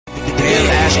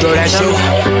Throw that shit.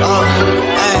 Oh,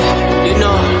 hey, you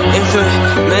know,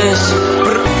 infamous.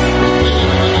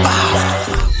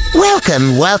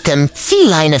 Welcome,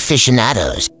 feline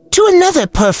aficionados, to another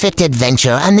perfect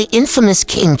adventure on the infamous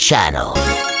King channel.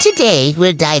 Today,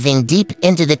 we're diving deep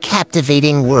into the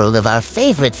captivating world of our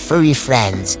favorite furry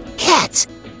friends, cats,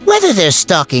 whether they're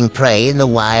stalking prey in the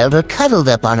wild or cuddled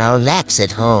up on our laps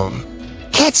at home.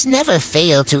 Cats never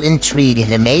fail to intrigue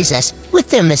and amaze us with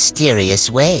their mysterious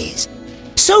ways.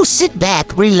 So sit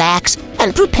back, relax,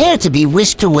 and prepare to be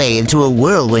whisked away into a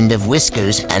whirlwind of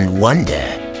whiskers and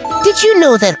wonder. Did you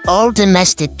know that all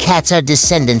domestic cats are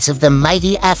descendants of the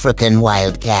mighty African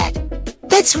wildcat?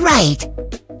 That's right!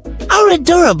 Our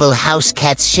adorable house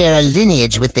cats share a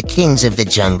lineage with the kings of the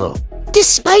jungle,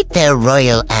 despite their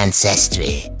royal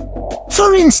ancestry.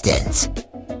 For instance,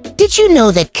 did you know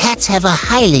that cats have a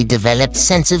highly developed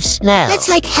sense of smell? That's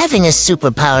like having a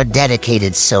superpower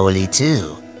dedicated solely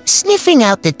to sniffing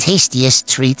out the tastiest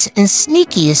treats and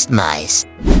sneakiest mice.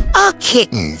 Our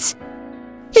kittens!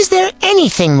 Is there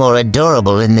anything more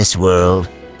adorable in this world?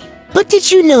 But did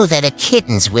you know that a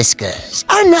kitten's whiskers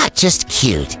are not just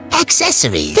cute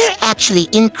accessories? They're actually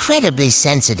incredibly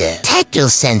sensitive, tactile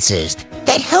sensors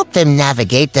that help them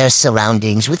navigate their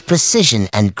surroundings with precision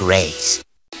and grace.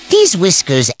 These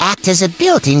whiskers act as a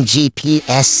built-in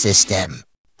GPS system,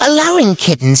 allowing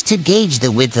kittens to gauge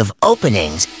the width of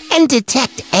openings and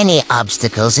detect any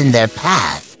obstacles in their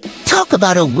path. Talk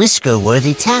about a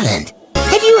whisker-worthy talent.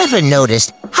 Have you ever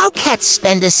noticed how cats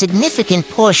spend a significant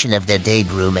portion of their day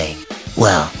grooming?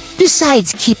 Well,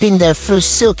 besides keeping their fur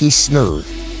silky smooth,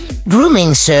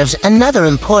 grooming serves another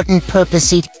important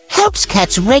purpose. It helps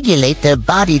cats regulate their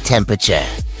body temperature.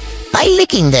 By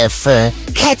licking their fur,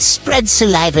 cats spread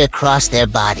saliva across their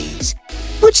bodies,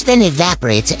 which then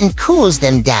evaporates and cools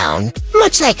them down,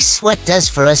 much like sweat does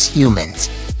for us humans.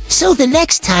 So the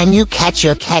next time you catch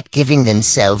your cat giving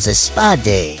themselves a spa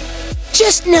day,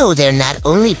 just know they're not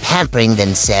only pampering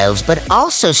themselves, but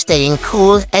also staying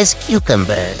cool as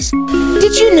cucumbers.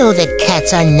 Did you know that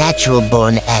cats are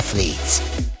natural-born athletes?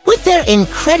 With their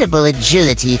incredible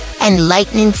agility and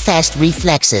lightning-fast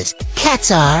reflexes, cats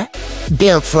are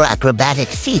built for acrobatic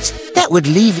feats that would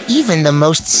leave even the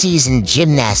most seasoned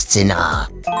gymnasts in awe.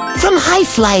 From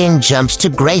high-flying jumps to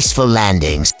graceful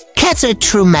landings, cats are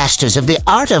true masters of the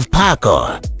art of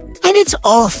parkour. And it's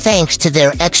all thanks to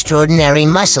their extraordinary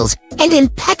muscles and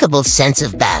impeccable sense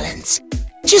of balance.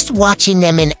 Just watching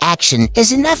them in action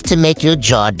is enough to make your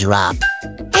jaw drop.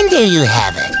 And there you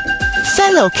have it.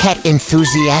 Fellow cat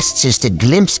enthusiasts, just a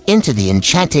glimpse into the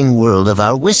enchanting world of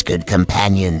our whiskered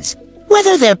companions.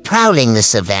 Whether they're prowling the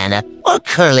savannah or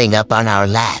curling up on our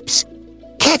laps,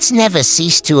 cats never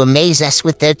cease to amaze us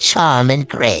with their charm and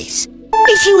grace.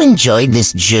 If you enjoyed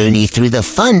this journey through the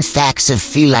fun facts of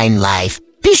feline life,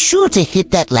 be sure to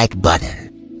hit that like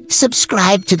button.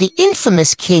 Subscribe to the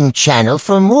infamous King channel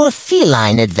for more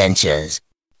feline adventures.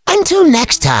 Until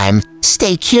next time,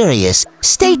 stay curious,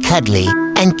 stay cuddly,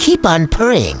 and keep on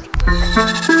purring.